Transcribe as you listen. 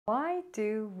Why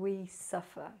do we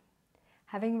suffer?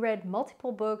 Having read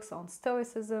multiple books on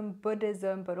Stoicism,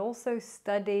 Buddhism, but also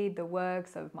studied the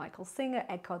works of Michael Singer,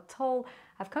 Eckhart Tolle,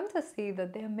 I've come to see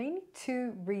that there are mainly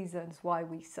two reasons why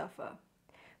we suffer.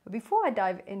 But before I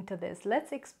dive into this,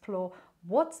 let's explore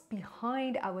what's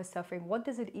behind our suffering. What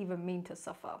does it even mean to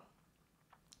suffer?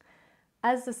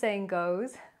 As the saying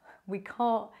goes, we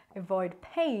can't avoid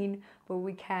pain, but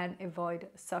we can avoid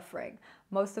suffering.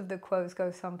 Most of the quotes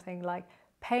go something like,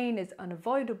 pain is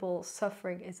unavoidable,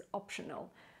 suffering is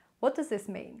optional. What does this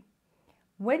mean?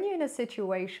 When you're in a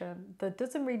situation that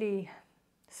doesn't really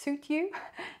suit you,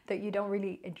 that you don't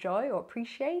really enjoy or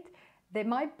appreciate, there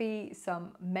might be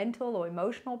some mental or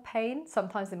emotional pain.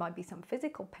 Sometimes there might be some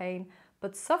physical pain,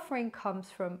 but suffering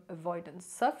comes from avoidance.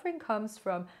 Suffering comes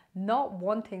from not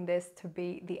wanting this to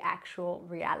be the actual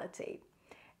reality.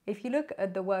 If you look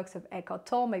at the works of Eckhart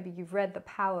Tolle, maybe you've read The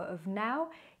Power of Now,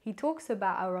 he talks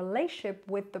about our relationship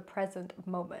with the present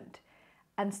moment.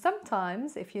 And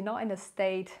sometimes, if you're not in a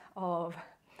state of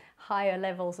higher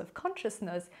levels of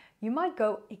consciousness, you might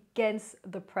go against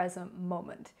the present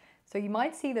moment. So you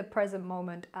might see the present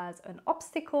moment as an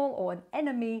obstacle or an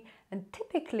enemy, and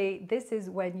typically this is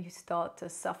when you start to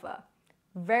suffer.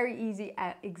 Very easy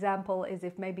example is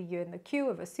if maybe you're in the queue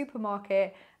of a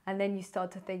supermarket and then you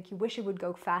start to think you wish it would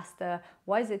go faster,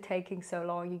 why is it taking so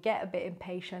long, you get a bit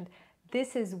impatient.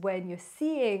 This is when you're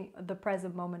seeing the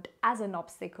present moment as an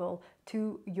obstacle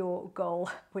to your goal,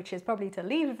 which is probably to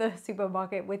leave the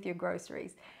supermarket with your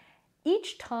groceries.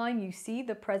 Each time you see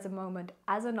the present moment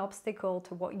as an obstacle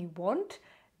to what you want,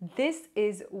 this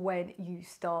is when you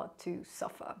start to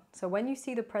suffer. So when you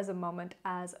see the present moment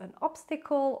as an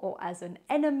obstacle or as an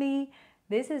enemy,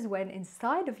 this is when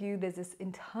inside of you there's this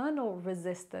internal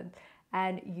resistance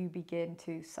and you begin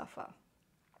to suffer.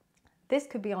 This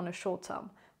could be on a short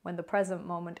term when the present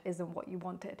moment isn't what you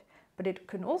wanted, but it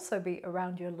can also be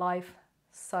around your life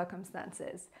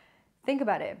circumstances. Think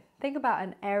about it. Think about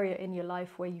an area in your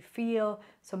life where you feel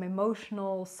some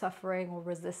emotional suffering or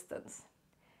resistance.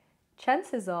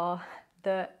 Chances are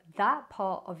that that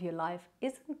part of your life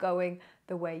isn't going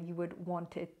the way you would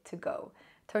want it to go.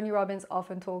 Tony Robbins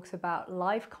often talks about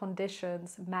life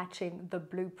conditions matching the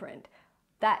blueprint.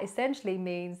 That essentially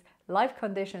means life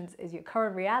conditions is your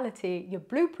current reality, your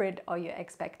blueprint are your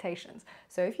expectations.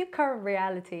 So if your current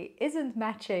reality isn't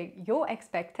matching your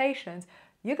expectations,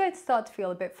 you're going to start to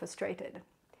feel a bit frustrated.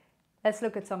 Let's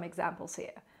look at some examples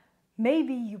here.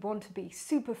 Maybe you want to be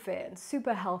super fit and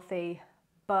super healthy,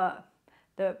 but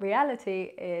the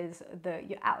reality is that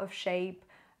you're out of shape,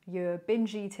 you're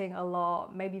binge eating a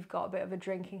lot, maybe you've got a bit of a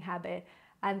drinking habit,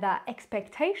 and that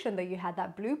expectation that you had,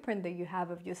 that blueprint that you have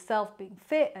of yourself being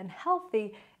fit and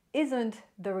healthy isn't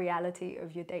the reality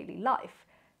of your daily life.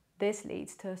 This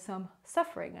leads to some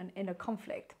suffering and inner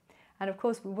conflict. And of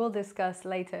course, we will discuss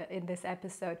later in this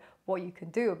episode what you can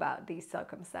do about these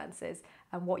circumstances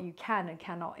and what you can and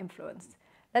cannot influence.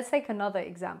 Let's take another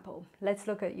example. Let's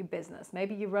look at your business.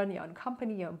 Maybe you run your own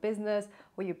company, your own business,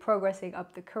 or you're progressing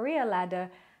up the career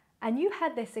ladder, and you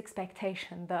had this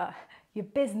expectation that your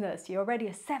business, you're already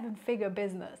a 7-figure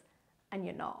business, and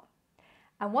you're not.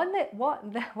 And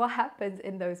what happens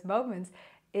in those moments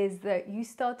is that you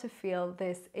start to feel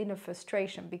this inner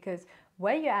frustration because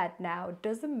where you're at now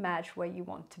doesn't match where you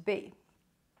want to be.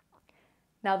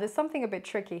 Now, there's something a bit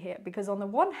tricky here because on the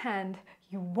one hand,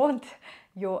 you want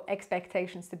your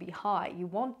expectations to be high. You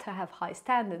want to have high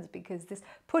standards because this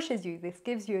pushes you, this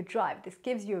gives you a drive, this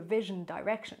gives you a vision,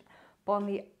 direction. But on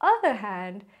the other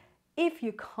hand, if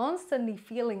you're constantly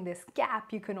feeling this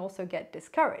gap, you can also get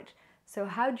discouraged. So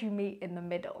how do you meet in the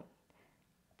middle?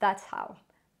 That's how.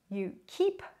 You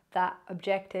keep that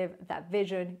objective, that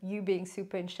vision, you being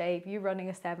super in shape, you running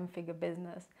a 7-figure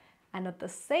business. And at the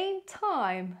same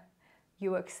time,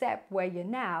 you accept where you're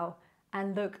now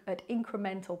and look at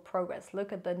incremental progress.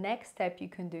 Look at the next step you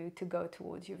can do to go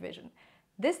towards your vision.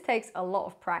 This takes a lot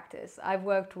of practice. I've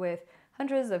worked with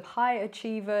hundreds of high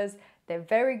achievers. They're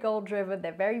very goal-driven,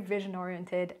 they're very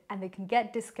vision-oriented, and they can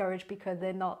get discouraged because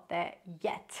they're not there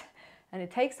yet. And it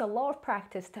takes a lot of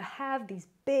practice to have these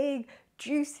big,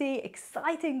 juicy,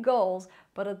 exciting goals,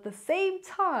 but at the same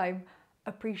time,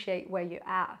 appreciate where you're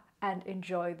at and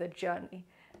enjoy the journey.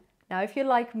 Now, if you're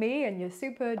like me and you're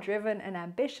super driven and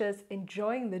ambitious,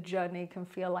 enjoying the journey can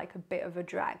feel like a bit of a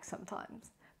drag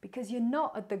sometimes because you're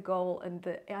not at the goal and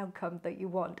the outcome that you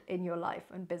want in your life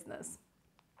and business.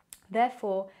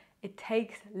 Therefore, it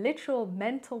takes literal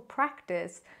mental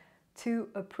practice to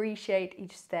appreciate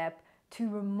each step, to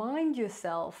remind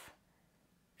yourself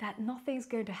that nothing's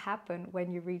going to happen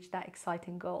when you reach that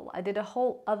exciting goal. I did a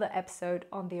whole other episode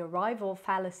on the arrival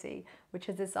fallacy, which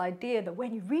is this idea that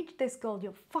when you reach this goal,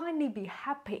 you'll finally be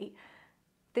happy.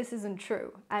 This isn't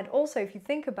true. And also, if you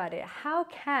think about it, how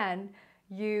can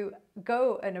you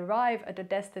go and arrive at a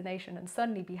destination and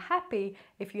suddenly be happy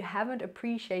if you haven't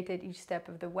appreciated each step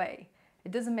of the way?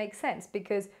 It doesn't make sense,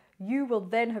 because you will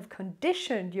then have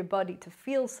conditioned your body to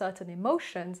feel certain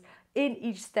emotions in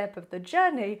each step of the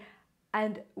journey.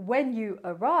 And when you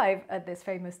arrive at this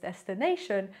famous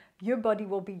destination, your body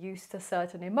will be used to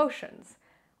certain emotions.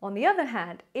 On the other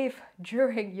hand, if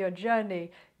during your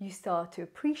journey you start to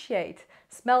appreciate,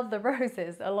 smell the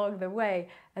roses along the way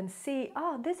and see,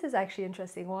 oh, this is actually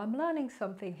interesting, or I'm learning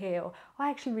something here, or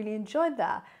I actually really enjoyed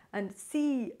that, and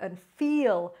see and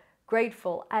feel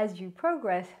grateful as you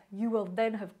progress, you will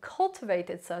then have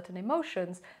cultivated certain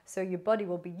emotions, so your body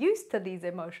will be used to these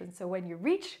emotions. So when you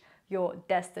reach your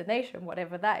destination,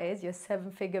 whatever that is, your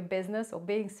 7-figure business or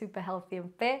being super healthy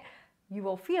and fit, you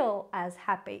will feel as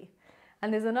happy.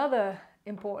 And there's another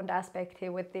important aspect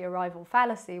here with the arrival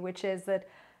fallacy, which is that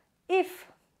if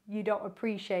you don't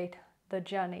appreciate the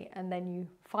journey and then you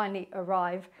finally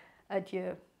arrive at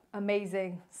your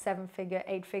amazing 7-figure,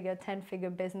 8-figure, 10-figure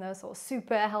business or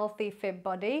super healthy fit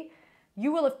body,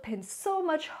 you will have pinned so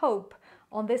much hope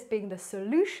on this being the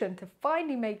solution to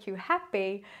finally make you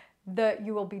happy that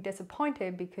you will be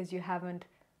disappointed because you haven't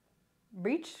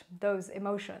reached those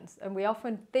emotions. And we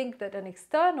often think that an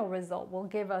external result will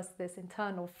give us this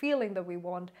internal feeling that we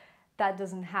want. That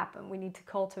doesn't happen. We need to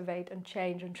cultivate and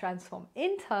change and transform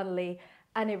internally,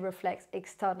 and it reflects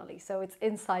externally. So it's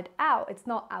inside out, it's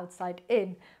not outside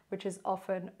in, which is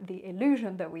often the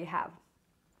illusion that we have.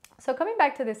 So coming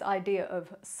back to this idea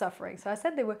of suffering. So I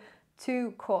said there were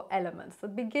 2 core elements.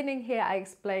 At the beginning here, I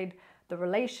explained the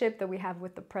relationship that we have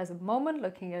with the present moment,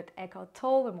 looking at Eckhart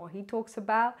Tolle and what he talks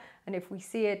about. And if we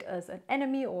see it as an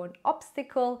enemy or an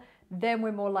obstacle, then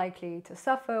we're more likely to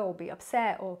suffer or be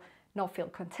upset or not feel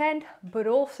content. But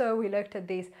also we looked at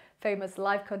these famous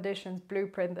life conditions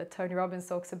blueprint that Tony Robbins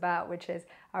talks about, which is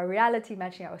our reality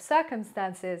matching our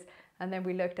circumstances. And then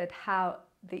we looked at how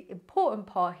the important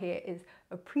part here is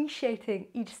appreciating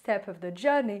each step of the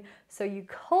journey, so you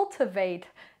cultivate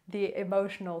the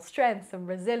emotional strength and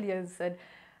resilience,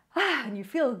 and you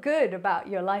feel good about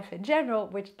your life in general,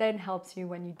 which then helps you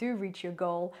when you do reach your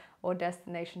goal or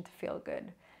destination to feel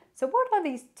good. So what are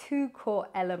these 2 core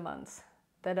elements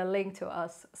that are linked to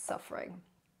us suffering?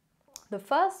 The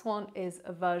first one is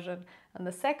aversion, and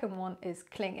the second one is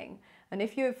clinging. And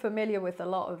if you're familiar with a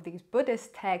lot of these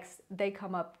Buddhist texts, they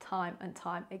come up time and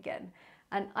time again.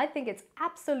 And I think it's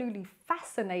absolutely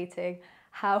fascinating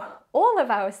how all of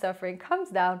our suffering comes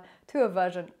down to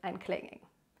aversion and clinging.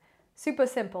 Super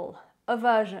simple.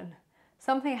 Aversion.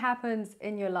 Something happens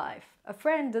in your life. A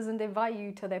friend doesn't invite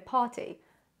you to their party.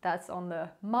 That's on the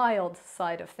mild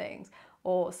side of things.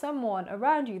 Or someone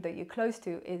around you that you're close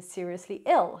to is seriously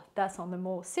ill. That's on the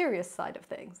more serious side of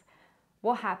things.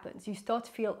 What happens? You start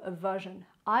to feel aversion.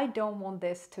 I don't want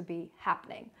this to be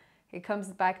happening. It comes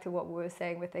back to what we were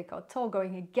saying with Eckhart Tolle,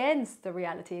 going against the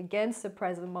reality, against the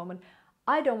present moment.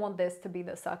 I don't want this to be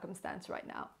the circumstance right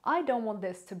now. I don't want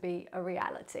this to be a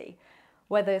reality.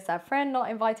 Whether it's that friend not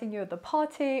inviting you at the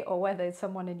party, or whether it's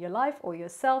someone in your life or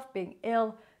yourself being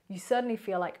ill, you suddenly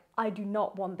feel like, I do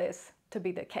not want this to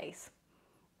be the case.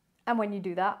 And when you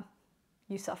do that,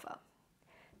 you suffer.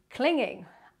 Clinging.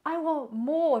 I want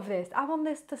more of this. I want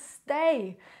this to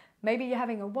stay. Maybe you're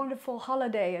having a wonderful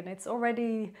holiday and it's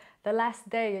already the last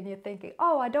day and you're thinking,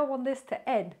 oh, I don't want this to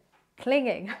end.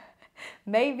 Clinging.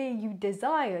 Maybe you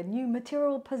desire a new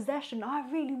material possession. I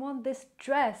really want this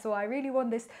dress, or I really want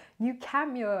this new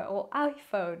camera or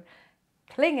iPhone.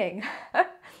 Clinging.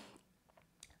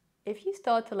 If you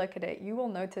start to look at it, you will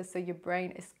notice that your brain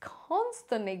is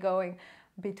constantly going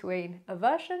between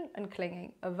aversion and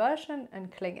clinging, aversion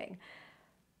and clinging.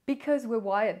 Because we're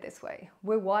wired this way.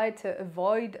 We're wired to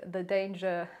avoid the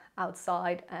danger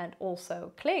outside and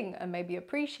also cling and maybe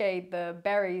appreciate the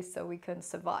berries so we can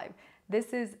survive.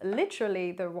 This is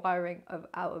literally the wiring of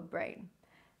our brain.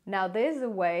 Now there's a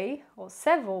way, or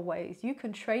several ways, you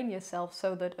can train yourself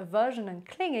so that aversion and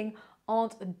clinging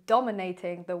aren't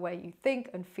dominating the way you think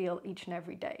and feel each and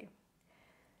every day.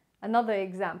 Another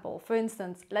example, for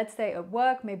instance, let's say at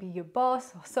work, maybe your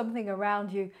boss or something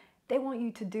around you, they want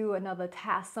you to do another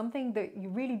task, something that you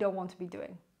really don't want to be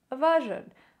doing.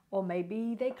 Aversion. Or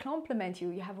maybe they compliment you,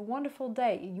 you have a wonderful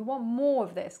day, you want more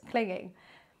of this, clinging.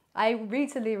 I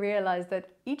recently realized that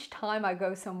each time I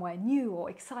go somewhere new or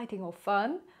exciting or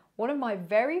fun, one of my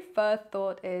very first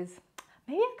thoughts is,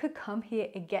 maybe I could come here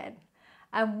again.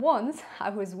 And once I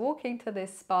was walking to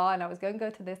this spa, and I was going to go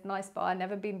to this nice spa I'd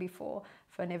never been before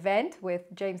for an event with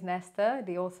James Nestor,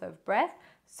 the author of Breath.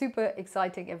 Super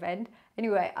exciting event.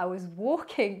 Anyway, I was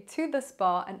walking to the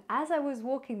spa, and as I was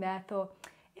walking there, I thought,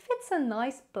 if it's a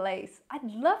nice place, I'd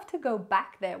love to go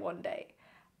back there one day.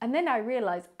 And then I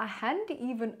realized I hadn't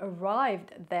even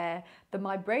arrived there, that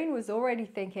my brain was already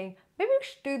thinking, maybe we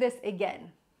should do this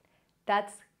again.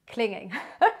 That's clinging.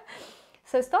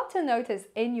 So start to notice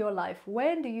in your life,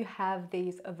 when do you have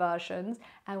these aversions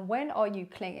and when are you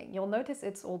clinging? You'll notice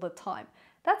it's all the time.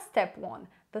 That's step one.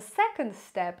 The second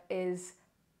step is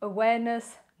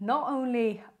awareness, not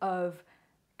only of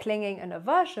clinging and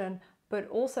aversion, but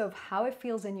also of how it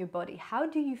feels in your body. How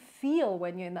do you feel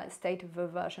when you're in that state of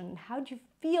aversion? How do you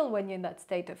feel when you're in that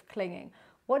state of clinging?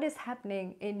 What is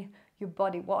happening in your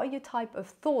body? What are your type of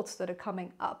thoughts that are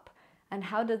coming up? And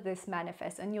how does this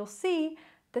manifest? And you'll see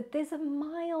that there's a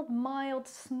mild,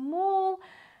 small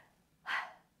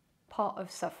part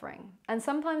of suffering. And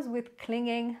sometimes with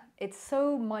clinging, it's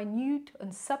so minute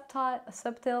and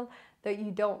subtle that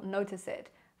you don't notice it.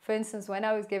 For instance, when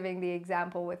I was giving the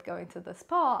example with going to the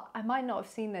spa, I might not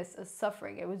have seen this as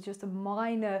suffering. It was just a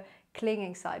minor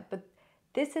clinging side. But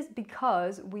this is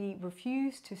because we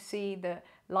refuse to see that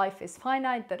life is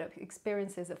finite, that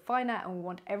experiences are finite, and we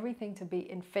want everything to be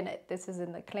infinite. This is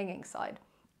in the clinging side.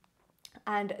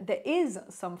 And there is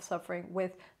some suffering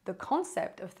with the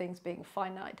concept of things being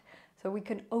finite. So we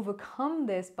can overcome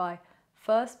this by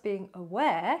first being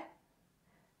aware,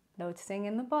 noticing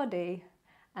in the body,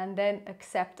 and then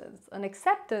acceptance. And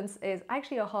acceptance is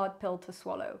actually a hard pill to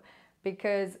swallow,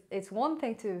 because it's one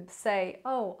thing to say,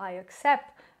 oh, I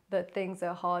accept that things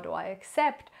are hard, or I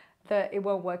accept that it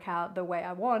won't work out the way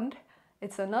I want.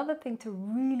 It's another thing to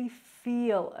really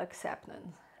feel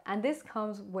acceptance. And this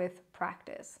comes with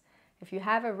practice. If you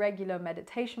have a regular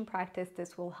meditation practice,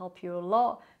 this will help you a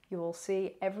lot. You will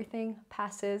see everything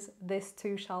passes, this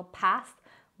too shall pass,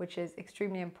 which is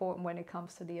extremely important when it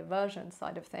comes to the aversion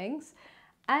side of things.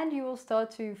 And you will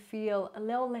start to feel a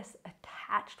little less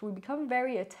attached. We become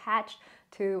very attached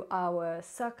to our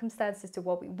circumstances, to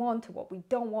what we want, to what we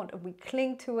don't want, and we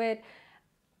cling to it.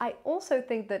 I also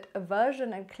think that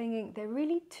aversion and clinging, they're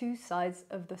really two sides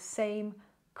of the same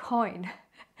coin.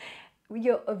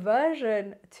 Your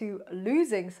aversion to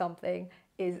losing something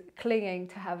is clinging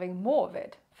to having more of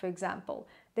it, for example.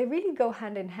 They really go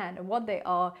hand in hand, and what they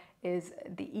are is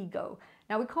the ego.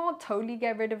 Now, we can't totally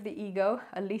get rid of the ego.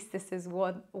 At least this is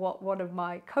what one of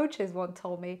my coaches once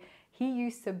told me. He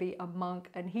used to be a monk,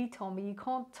 and he told me you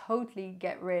can't totally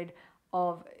get rid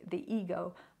of the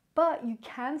ego, but you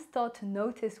can start to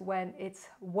notice when it's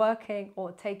working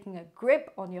or taking a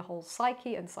grip on your whole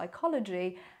psyche and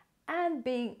psychology, and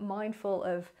being mindful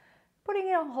of putting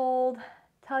it on hold,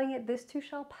 telling it this too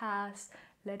shall pass,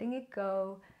 letting it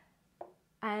go.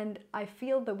 And I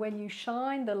feel that when you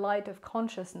shine the light of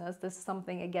consciousness, this is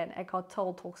something, again, Eckhart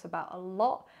Tolle talks about a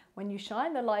lot. When you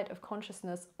shine the light of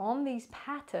consciousness on these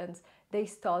patterns, they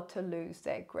start to lose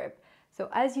their grip. So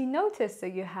as you notice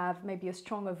that you have maybe a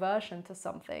strong aversion to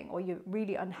something, or you're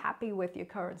really unhappy with your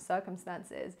current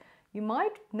circumstances, you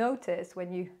might notice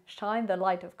when you shine the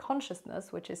light of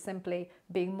consciousness, which is simply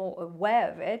being more aware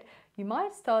of it, you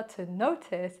might start to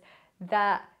notice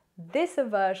that this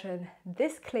aversion,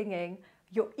 this clinging,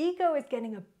 your ego is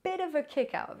getting a bit of a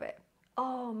kick out of it.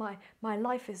 Oh, my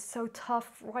life is so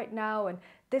tough right now, and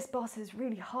this boss is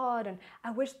really hard, and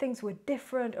I wish things were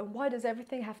different, and why does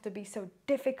everything have to be so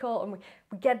difficult? And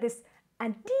we get this,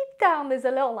 and deep down there's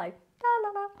a little like, la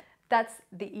la la. That's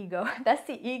the ego. That's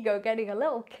the ego getting a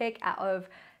little kick out of,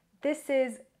 this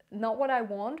is not what I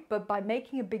want, but by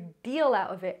making a big deal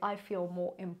out of it, I feel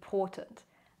more important.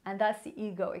 And that's the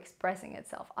ego expressing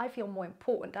itself. I feel more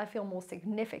important. I feel more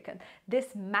significant. This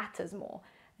matters more.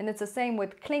 And it's the same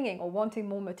with clinging or wanting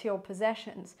more material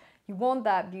possessions. You want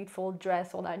that beautiful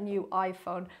dress or that new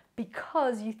iPhone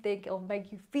because you think it'll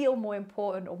make you feel more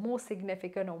important or more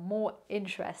significant or more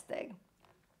interesting.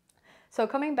 So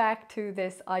coming back to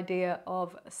this idea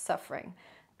of suffering,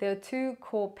 there are two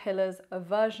core pillars,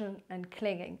 aversion and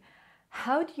clinging.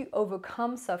 How do you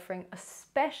overcome suffering,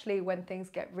 especially when things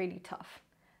get really tough?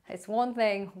 It's one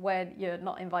thing when you're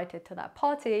not invited to that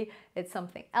party, it's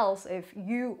something else if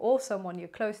you or someone you're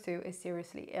close to is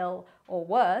seriously ill or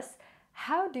worse.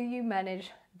 How do you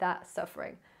manage that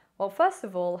suffering? Well, first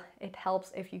of all, it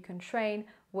helps if you can train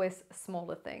with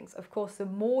smaller things. Of course, the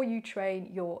more you train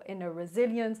your inner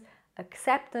resilience,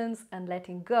 acceptance and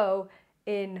letting go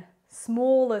in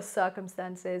smaller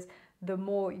circumstances, the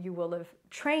more you will have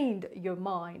trained your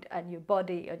mind and your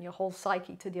body and your whole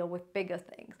psyche to deal with bigger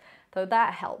things. So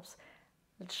that helps.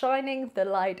 shining the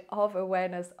light of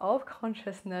awareness, of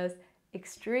consciousness,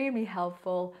 extremely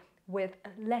helpful with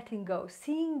letting go,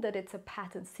 seeing that it's a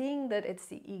pattern, seeing that it's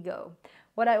the ego.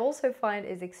 What I also find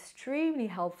is extremely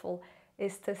helpful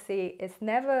is to see it's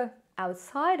never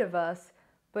outside of us,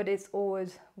 but it's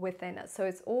always within us. So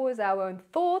it's always our own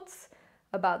thoughts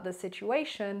about the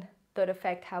situation that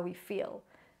affect how we feel.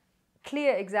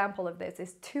 Clear example of this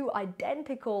is two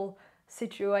identical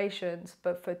situations,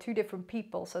 but for two different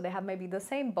people. So they have maybe the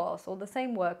same boss or the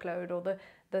same workload or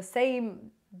the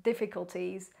same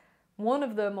difficulties. One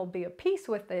of them will be at peace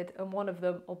with it and one of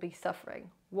them will be suffering.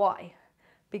 Why?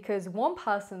 Because one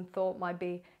person thought might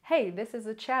be, hey, this is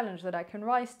a challenge that I can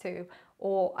rise to,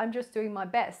 or I'm just doing my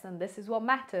best and this is what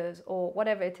matters, or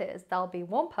whatever it is. That'll be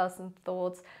one person's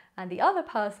thoughts, and the other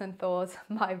person's thoughts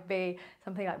might be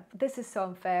something like, this is so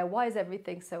unfair, why is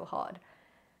everything so hard?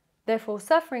 Therefore,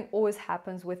 suffering always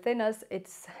happens within us.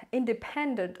 It's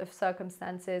independent of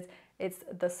circumstances. It's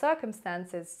the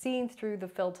circumstances seen through the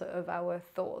filter of our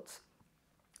thoughts.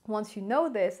 Once you know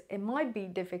this, it might be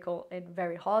difficult in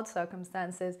very hard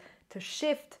circumstances to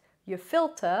shift your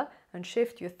filter and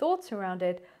shift your thoughts around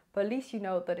it, but at least you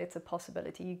know that it's a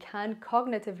possibility. You can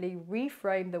cognitively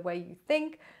reframe the way you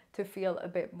think to feel a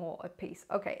bit more at peace.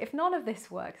 Okay, if none of this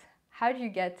works, how do you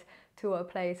get to a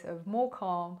place of more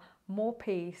calm, more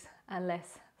peace, and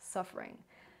less suffering?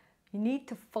 You need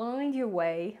to find your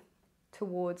way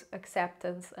towards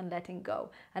acceptance and letting go.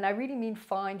 And I really mean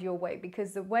find your way,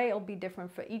 because the way will be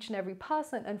different for each and every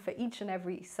person and for each and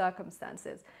every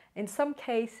circumstances. In some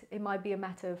case, it might be a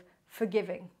matter of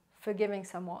forgiving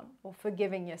someone or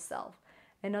forgiving yourself.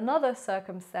 In another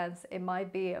circumstance, it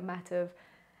might be a matter of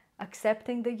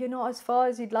accepting that you're not as far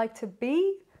as you'd like to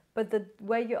be, but that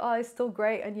where you are is still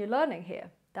great and you're learning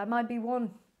here. That might be one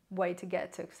way to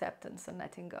get to acceptance and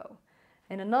letting go.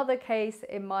 In another case,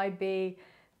 it might be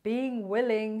being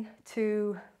willing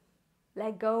to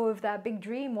let go of that big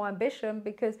dream or ambition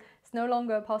because it's no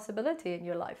longer a possibility in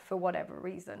your life for whatever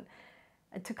reason.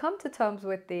 And to come to terms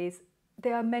with these,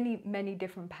 there are many, many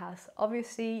different paths.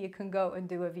 Obviously, you can go and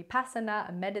do a vipassana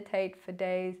and meditate for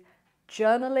days,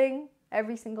 journaling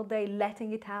every single day,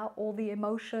 letting it out, all the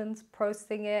emotions,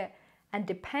 processing it, and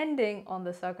depending on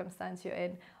the circumstance you're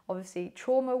in, obviously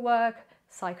trauma work,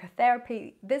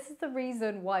 psychotherapy. This is the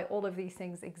reason why all of these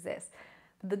things exist.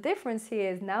 The difference here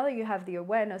is now that you have the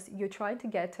awareness, you're trying to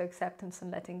get to acceptance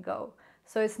and letting go.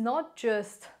 So it's not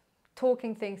just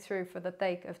talking things through for the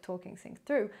sake of talking things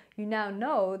through. You now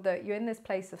know that you're in this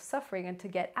place of suffering, and to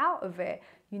get out of it,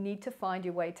 you need to find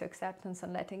your way to acceptance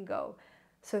and letting go.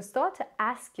 So start to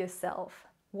ask yourself,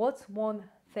 what's one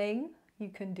thing you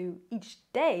can do each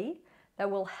day that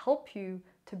will help you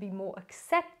to be more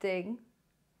accepting,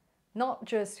 not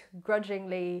just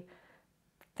grudgingly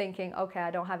thinking, okay,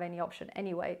 I don't have any option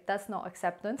anyway. That's not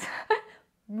acceptance.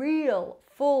 Real,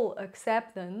 full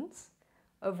acceptance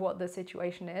of what the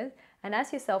situation is. And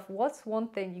ask yourself, what's one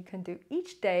thing you can do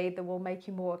each day that will make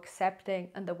you more accepting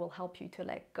and that will help you to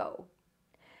let go?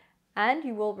 And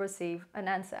you will receive an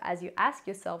answer. As you ask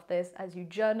yourself this, as you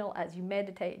journal, as you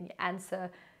meditate and you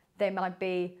answer, there might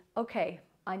be, okay,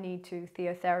 I need to see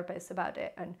a therapist about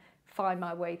it and find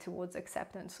my way towards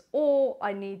acceptance. Or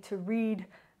I need to read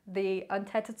The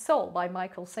Untethered Soul by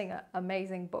Michael Singer,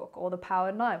 amazing book, or The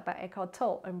Power Knife by Eckhart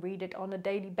Tolle, and read it on a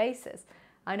daily basis.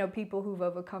 I know people who've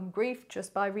overcome grief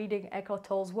just by reading Eckhart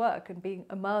Tolle's work and being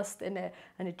immersed in it,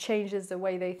 and it changes the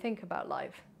way they think about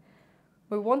life.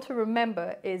 What we want to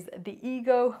remember is the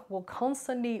ego will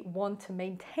constantly want to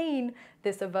maintain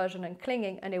this aversion and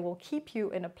clinging, and it will keep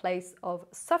you in a place of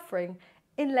suffering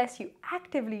unless you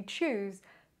actively choose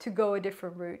to go a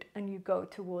different route and you go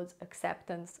towards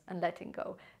acceptance and letting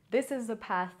go. This is the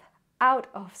path out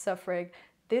of suffering.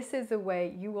 This is the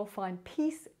way you will find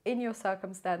peace in your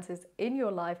circumstances, in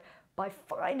your life, by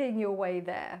finding your way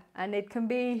there. And it can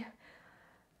be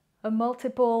a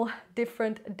multiple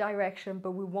different direction,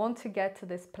 but we want to get to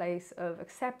this place of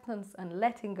acceptance and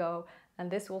letting go,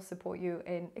 and this will support you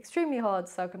in extremely hard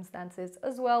circumstances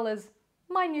as well as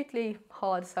minutely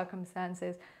hard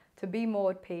circumstances, to be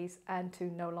more at peace and to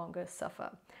no longer suffer.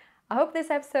 I hope this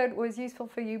episode was useful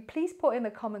for you. Please put in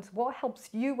the comments what helps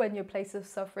you when you're in a place of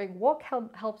suffering, what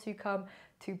helps you come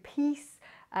to peace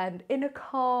and inner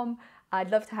calm.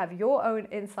 I'd love to have your own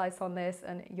insights on this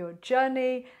and your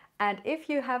journey. And if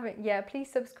you haven't yet,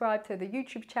 please subscribe to the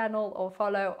YouTube channel or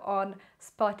follow on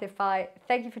Spotify.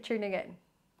 Thank you for tuning in.